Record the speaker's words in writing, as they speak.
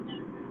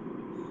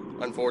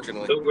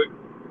unfortunately.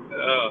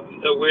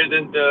 So where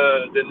did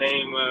the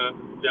name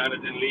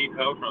Jonathan Lee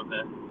come from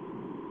then?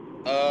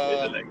 Is it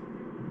Uh, like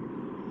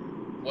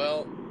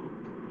well,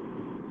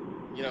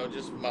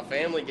 just my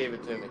family gave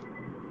it to me.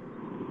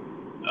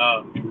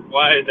 uh,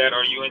 why is that?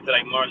 Are you into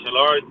like martial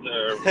arts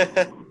or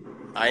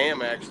I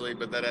am actually,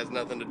 but that has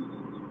nothing to.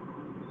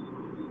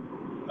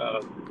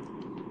 uh,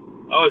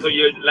 oh, so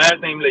your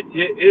last name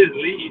legit is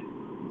Lee?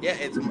 Yeah,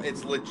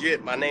 it's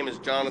legit. My name is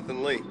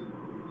Jonathan Lee.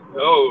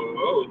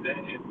 Oh,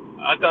 dang.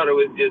 I thought it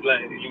was just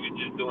like you were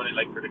just doing it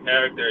like for the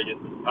character, just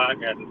for the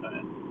podcast and stuff.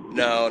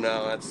 No,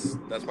 no,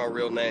 that's my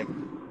real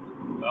name.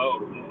 Oh,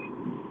 dang.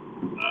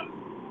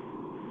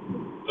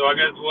 So I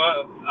guess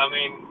what I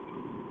mean,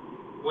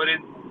 what is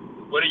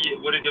what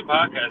is your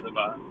podcast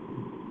about?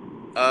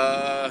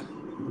 Uh,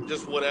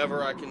 just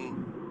whatever I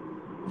can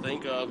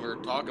think of or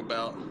talk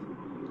about.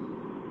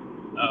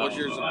 What's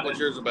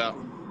yours about?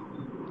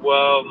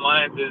 Well,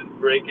 mine is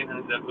breaking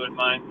into a good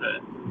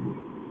mindset.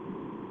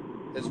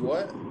 Is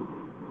what?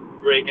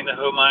 Breaking the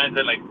whole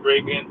mindset, like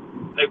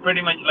breaking, like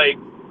pretty much like,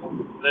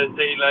 let's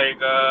say like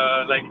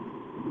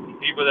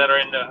people that are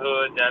in the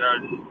hood that are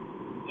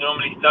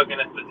normally stuck in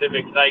a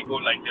specific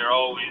cycle, like they're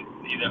always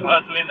either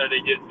hustling or they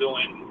just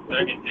doing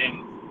certain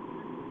things,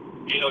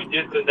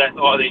 just because that's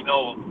all they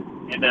know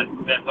and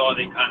that's all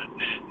they kind of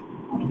did.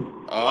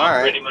 So All I'm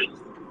right. pretty much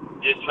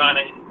just trying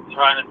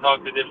to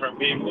talk to different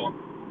people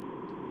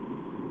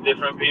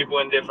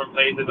in different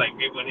places, like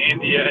people in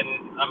India,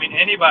 and I mean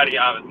anybody.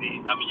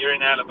 Obviously, I mean you're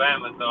in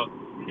Alabama, so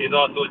it's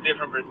also a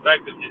different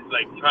perspective. Just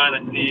like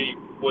trying to see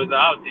what's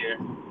out there.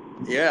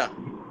 Yeah,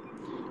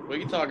 we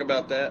can talk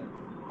about that.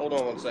 Hold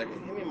on one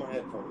second. Give me my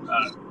headphones.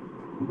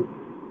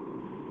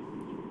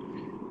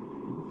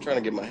 I'm trying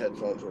to get my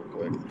headphones real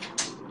quick.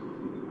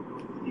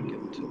 Give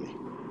them to me.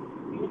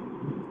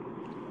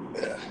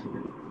 Yeah.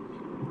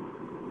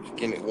 Just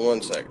give me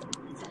 1 second.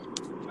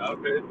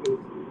 Okay.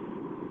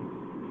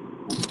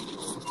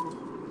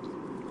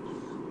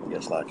 I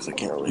guess not, because I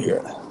can't really hear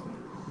it.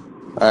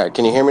 All right,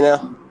 can you hear me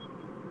now?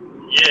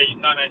 Yeah,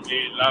 you sound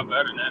actually a lot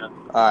better now.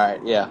 All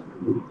right, yeah.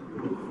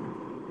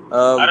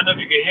 I don't know if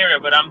you can hear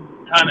it, but I'm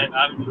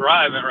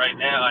driving right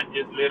now. I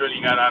just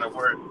literally got out of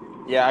work.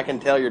 Yeah, I can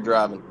tell you're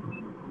driving,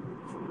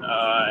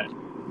 Uh,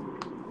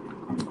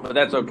 but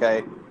that's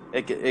okay.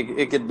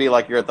 It could be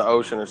like you're at the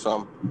ocean or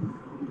something.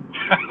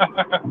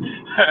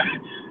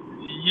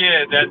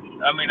 yeah, that's.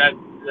 I mean, I'd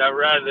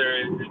rather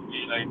it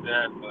be like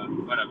that, but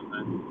whatever,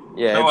 man.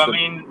 Yeah, So it's I the.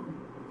 mean,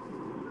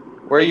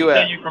 Where are so you you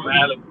said at? you from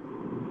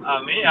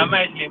Alabama? Me, I'm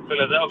actually in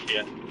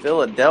Philadelphia.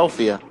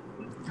 Philadelphia.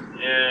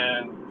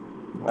 Yeah,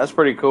 That's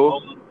pretty cool.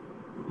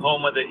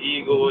 home of the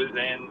Eagles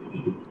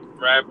and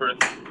rappers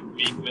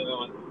Meek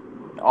Mill.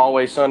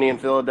 Always sunny in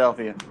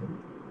Philadelphia.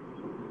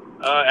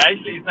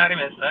 Actually, it's not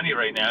even sunny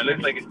right now. It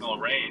looks like it's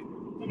gonna rain.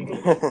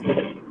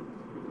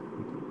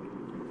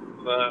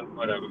 But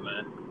whatever,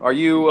 man. Are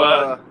you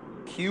But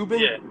Cuban?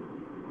 yeah,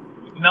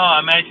 no,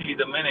 I'm actually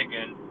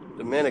Dominican.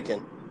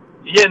 Dominican.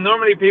 Yeah,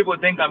 normally people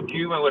think I'm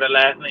Cuban with a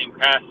last name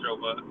Castro,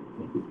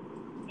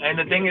 and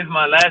the thing is,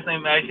 my last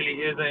name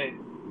actually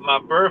isn't. My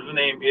birth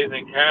name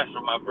isn't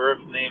Castro. My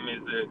birth name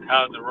is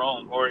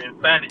Calderon, or in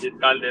Spanish it's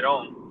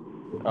Calderon.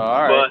 Oh,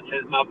 all right. But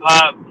since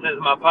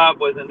my pop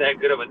wasn't that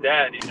good of a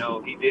dad, he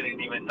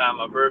didn't even sign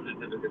my birth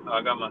certificate, so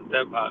I got my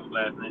steppop's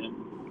last name.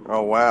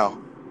 Oh, wow.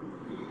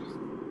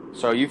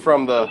 So you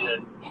from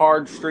the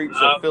hard streets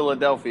of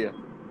Philadelphia?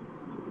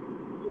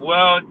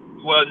 Well,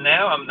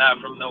 now I'm not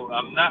from now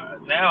I'm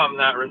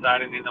not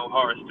residing in no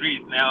hard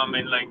streets. Now I'm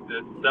in like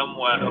the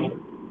somewhat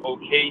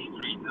okay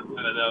streets of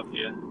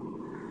Philadelphia.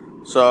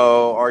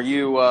 So are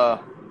you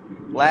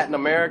Latin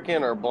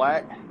American or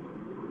black?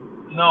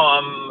 No,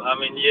 I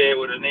mean, yeah,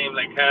 with a name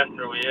like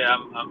Castro, yeah,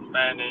 I'm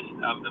Spanish,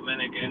 I'm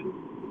Dominican.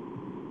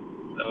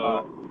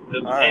 So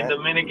right.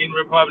 Dominican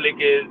Republic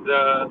is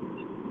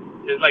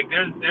like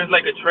there's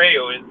like a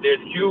trail. There's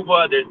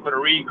Cuba, there's Puerto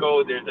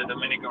Rico, there's the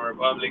Dominican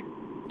Republic.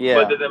 Yeah.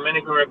 But the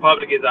Dominican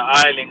Republic is an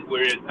island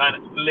where it's kind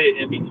of split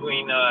in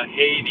between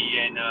Haiti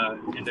and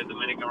the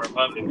Dominican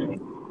Republic.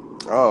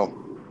 Oh.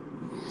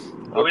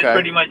 So it's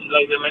pretty much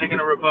like the Dominican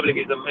Republic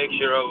is a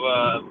mixture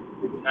of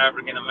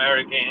African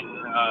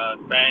American,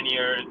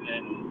 Spaniards,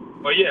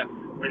 and yeah,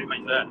 pretty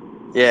much that.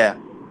 Yeah.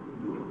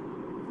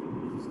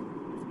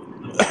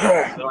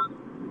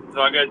 So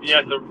I guess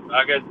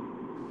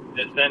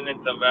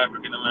descendants of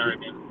African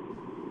American,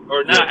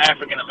 or not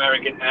African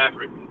American,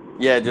 African.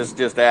 Yeah,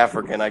 just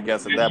African, I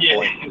guess at that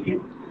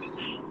point.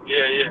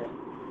 Yeah.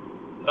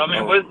 So I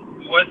mean, what's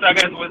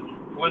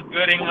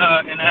good in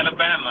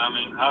Alabama? I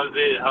mean, how's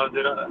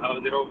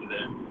it over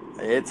there?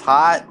 It's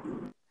hot,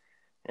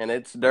 and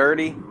it's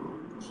dirty,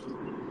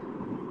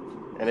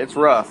 and it's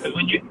rough.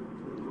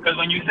 Because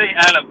when you say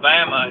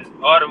Alabama,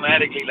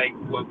 automatically like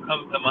what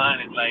comes to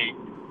mind is like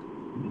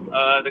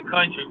the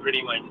country,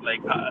 pretty much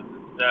like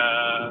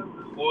the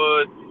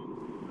woods.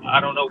 I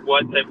don't know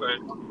what type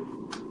of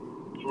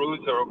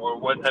fruits or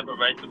what type of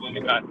vegetables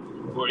you got,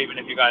 or even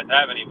if you guys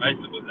have any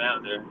vegetables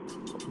down there.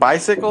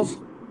 Bicycles?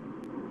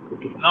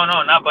 No,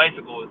 no, not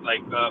bicycles.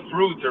 Like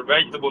fruits or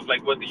vegetables.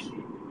 Like what these.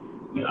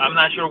 I'm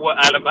not sure what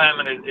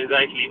Alabama is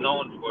actually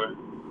known for.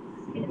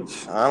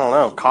 I don't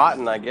know.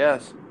 Cotton, I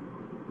guess.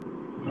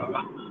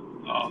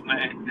 Oh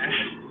man.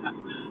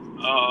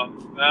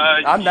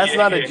 That's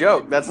not a Yeah.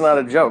 joke. That's not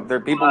a joke.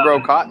 People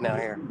grow cotton out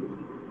here.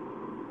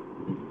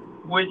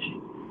 Which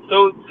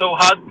so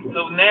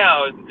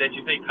now that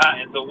you say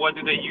cotton, so what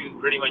do they use?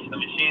 Pretty much the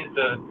machines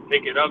to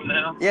pick it up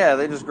now. Yeah,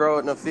 they just grow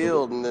it in a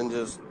field and then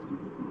just,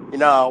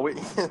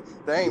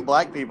 there ain't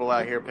black people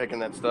out here picking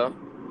that stuff.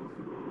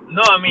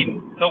 No, I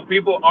mean, so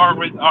people aren't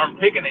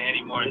picking it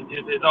anymore.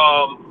 It's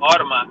all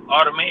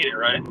automated,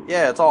 right?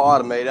 Yeah, it's all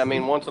automated. I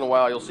mean, once in a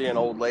while you'll see an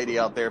old lady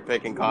out there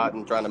picking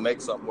cotton, trying to make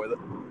something with it.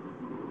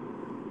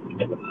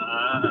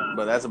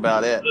 But that's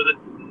about it.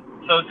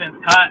 So since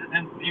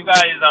you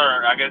guys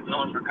are, I guess,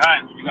 known for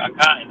cotton, you got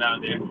cotton down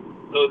there.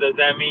 So does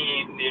that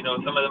mean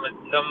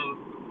some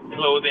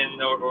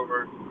clothing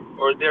or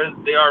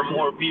there are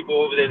more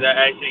people over there that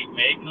actually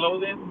make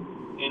clothing?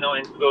 And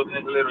clothing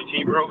is a little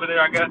cheaper over there,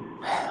 I guess.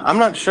 I'm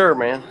not sure,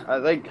 man.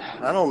 I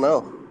don't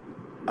know.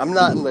 I'm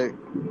not in the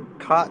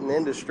cotton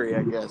industry,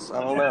 I guess.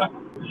 I don't know.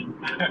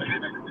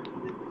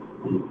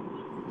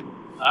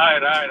 All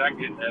right, I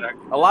get that.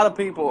 A lot of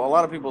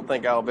people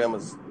think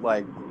Alabama's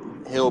like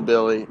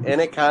hillbilly, and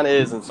it kind of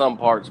is in some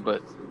parts,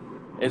 but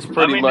it's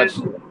pretty much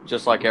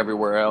just like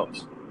everywhere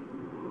else.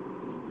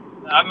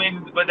 I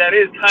mean, but that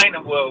is kind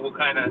of what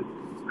kind of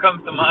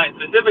comes to mind,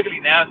 specifically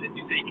now since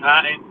you say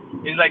cotton.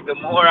 It's like the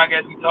more, I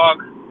guess, we talk,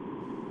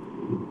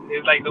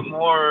 it's like the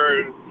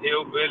more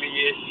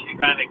hillbilly-ish you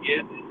kind of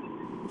get.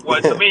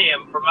 Well, to me,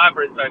 and from my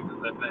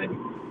perspective, I think.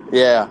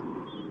 Yeah.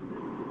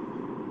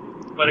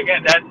 But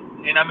again, that's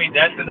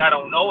because I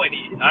don't know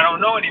any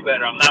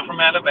better. I'm not from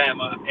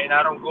Alabama, and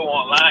I don't go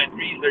online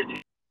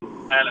researching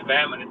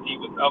Alabama to see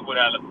what's up with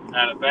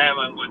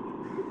Alabama and what.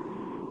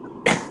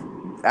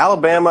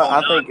 Alabama,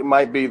 I think it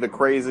might be the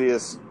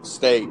craziest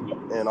state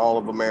in all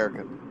of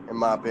America, in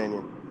my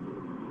opinion.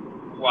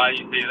 Why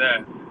you say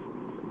that?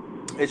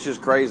 It's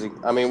just crazy.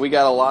 I mean, we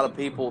got a lot of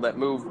people that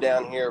moved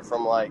down here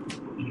from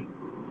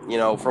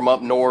from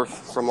up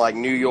north, from like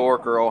New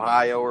York or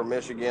Ohio or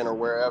Michigan or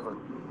wherever.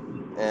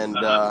 And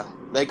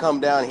they come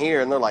down here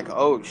and they're like,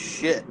 oh,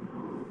 shit.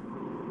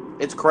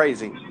 It's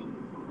crazy.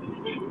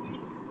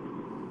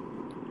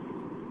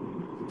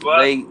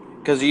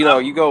 Because,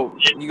 you go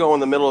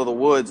in the middle of the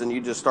woods and you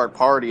just start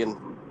partying.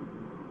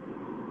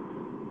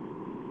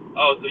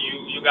 Oh, so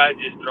you guys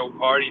just throw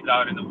parties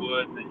out in the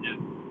woods and just...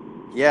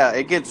 Yeah,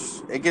 it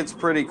gets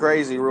pretty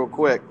crazy real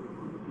quick.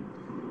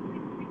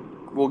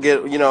 We'll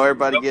get,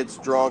 everybody gets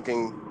drunk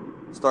and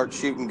starts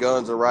shooting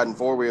guns or riding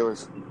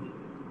four-wheelers.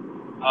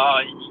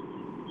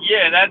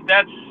 Yeah,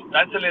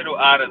 that's a little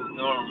out of the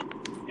norm,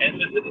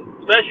 and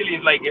especially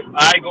if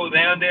I go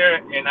down there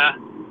and I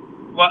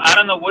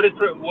don't know what is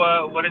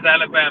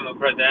Alabama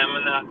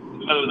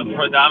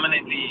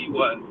predominantly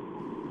what?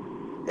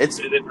 Is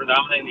it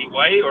predominantly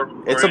white or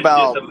it's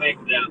about just a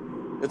mix down?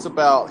 It's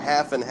about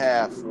half and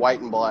half, white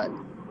and black.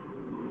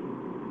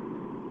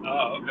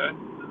 Oh, okay.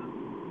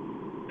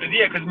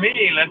 Because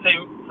me, let's say,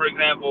 for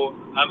example,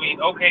 I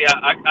mean, okay,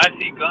 I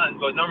see guns,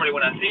 but normally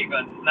when I see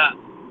guns, it's not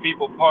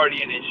people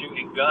partying and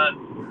shooting guns.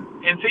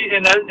 And see,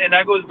 and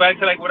that goes back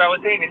to what I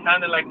was saying. It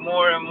sounded like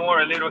more and more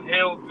a little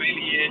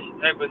hillbilly-ish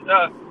type of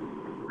stuff.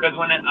 Because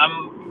what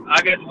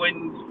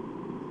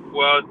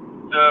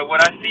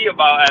I see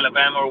about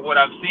Alabama or what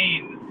I've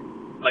seen,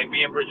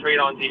 being portrayed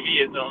on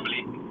TV, is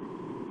normally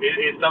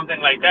it's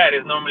something like that.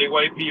 It's normally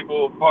white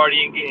people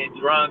partying, getting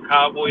drunk,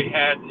 cowboy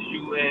hats,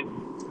 shooting,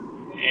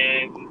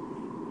 and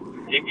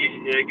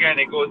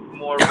it goes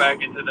more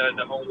back into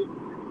the whole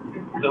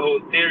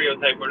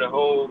stereotype or the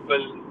whole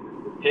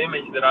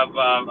image that I've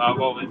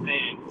always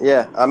seen.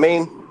 Yeah, I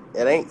mean,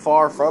 it ain't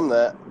far from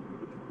that,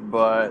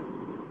 but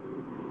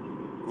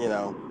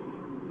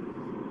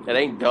it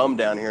ain't dumb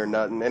down here,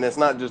 nothing. And it's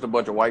not just a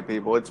bunch of white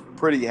people. It's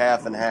pretty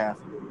half and half.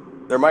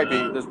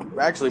 There's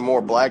actually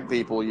more black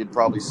people you'd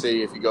probably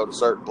see if you go to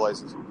certain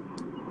places.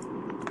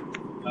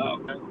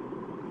 Oh, okay.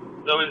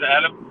 So is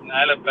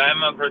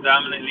Alabama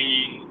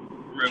predominantly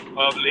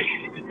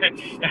Republican?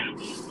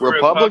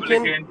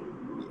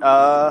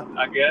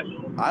 I guess.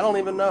 I don't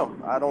even know.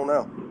 I don't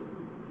know.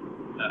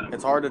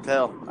 It's hard to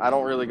tell. I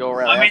don't really go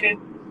around. I mean,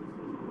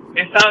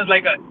 it sounds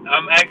like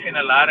I'm asking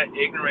a lot of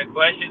ignorant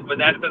questions, but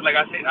that's because, like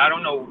I said, I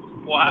don't know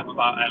squat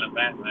about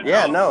Alabama.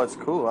 Yeah, no, it's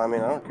cool. I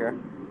mean, I don't care.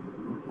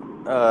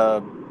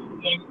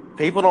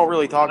 People don't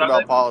really talk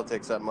about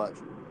politics that much.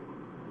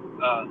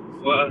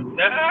 Well,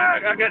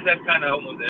 I guess that's kind of almost